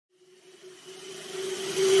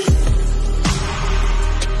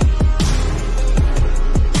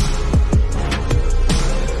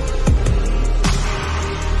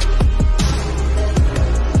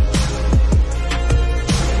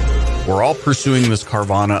pursuing this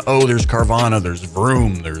Carvana. Oh, there's Carvana, there's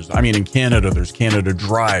Vroom, in Canada, there's Canada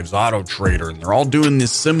Drives, Auto Trader, and they're all doing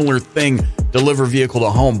this similar thing, deliver vehicle to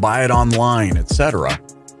home, buy it online, etc.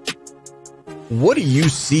 What do you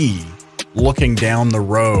see looking down the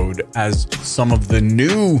road as some of the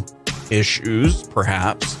new issues,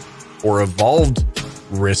 perhaps, or evolved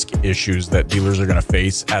risk issues that dealers are going to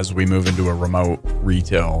face as we move into a remote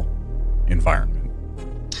retail environment?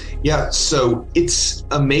 Yeah, so it's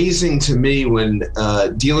amazing to me when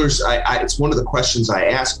dealers, it's one of the questions I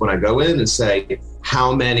ask when I go in and say,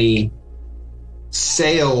 how many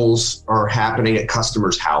sales are happening at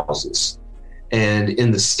customers' houses? And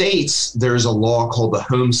in the States, there's a law called the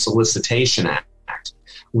Home Solicitation Act,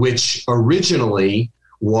 which originally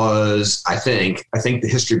was, I think the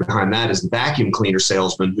history behind that is the vacuum cleaner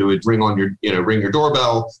salesman who would ring your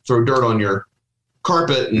doorbell, throw dirt on your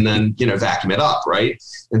carpet, and then, vacuum it up, right?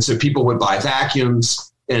 And so people would buy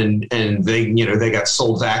vacuums and they got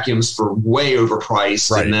sold vacuums for way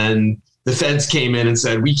overpriced. Right. And then the feds came in and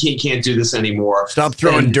said, we can't do this anymore. Stop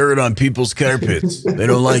throwing dirt on people's carpets. They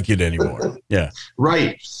don't like it anymore. Yeah.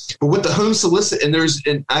 Right. But with the home solicit,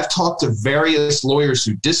 and I've talked to various lawyers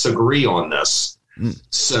who disagree on this.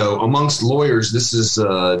 So amongst lawyers, this is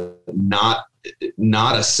not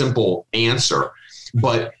a simple answer.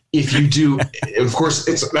 But if you do, of course,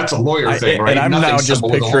 that's a lawyer thing, right? And I'm now just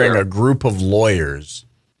picturing a group of lawyers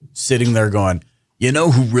sitting there going, you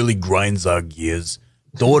know who really grinds our gears?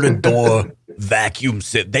 Door-to-door vacuum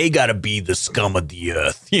sit. They got to be the scum of the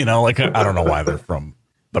earth. I don't know why they're from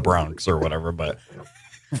the Bronx or whatever, but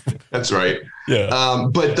that's right. Yeah.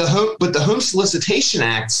 But the Home Solicitation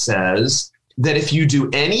Act says that if you do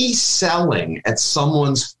any selling at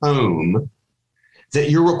someone's home, that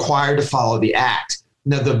you're required to follow the act.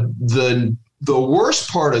 Now, the worst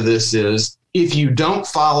part of this is if you don't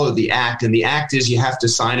follow the act, and the act is you have to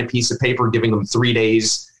sign a piece of paper giving them 3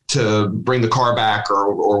 days to bring the car back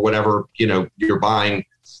or whatever, you're buying.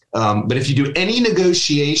 But if you do any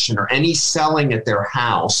negotiation or any selling at their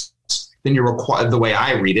house, then you're required, the way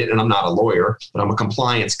I read it, and I'm not a lawyer, but I'm a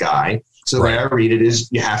compliance guy. So the way I read it is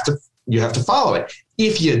you have to follow it.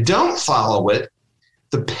 If you don't follow it,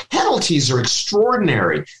 the penalties are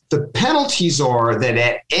extraordinary. The penalties are that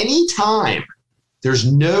at any time,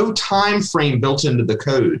 there's no time frame built into the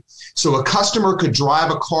code. So a customer could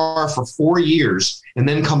drive a car for 4 years and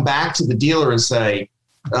then come back to the dealer and say,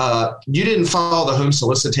 you didn't follow the Home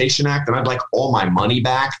Solicitation Act, and I'd like all my money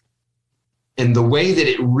back. And the way that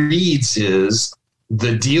it reads is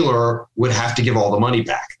the dealer would have to give all the money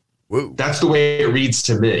back. Whoa. That's the way it reads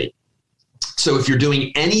to me. So if you're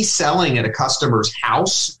doing any selling at a customer's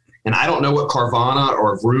house, and I don't know what Carvana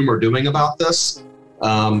or Vroom are doing about this,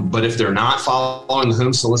 but if they're not following the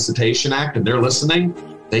Home Solicitation Act and they're listening,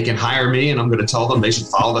 they can hire me, and I'm going to tell them they should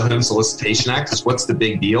follow the Home Solicitation Act, because what's the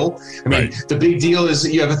big deal? The big deal is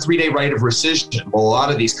that you have a 3-day right of rescission. Well, a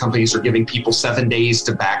lot of these companies are giving people 7 days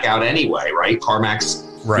to back out anyway, right? CarMax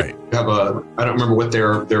have I don't remember what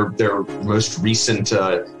their most recent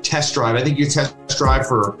test drive. I think you test drive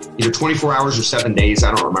for either 24 hours or 7 days.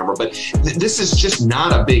 I don't remember, but this is just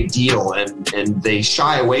not a big deal, and they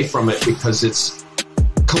shy away from it because it's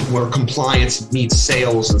where compliance meets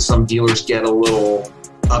sales, and some dealers get a little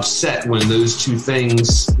upset when those two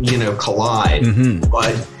things, collide. Mm-hmm.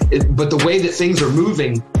 But the way that things are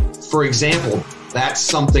moving, for example, that's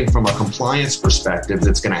something from a compliance perspective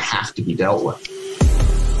that's going to have to be dealt with.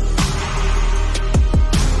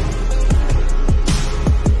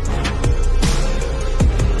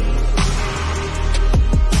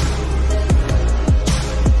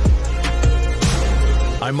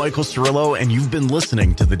 I'm Michael Cirillo, and you've been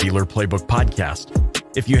listening to the Dealer Playbook Podcast.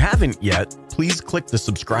 If you haven't yet, please click the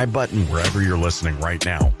subscribe button wherever you're listening right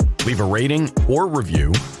now. Leave a rating or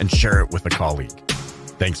review and share it with a colleague.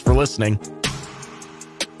 Thanks for listening.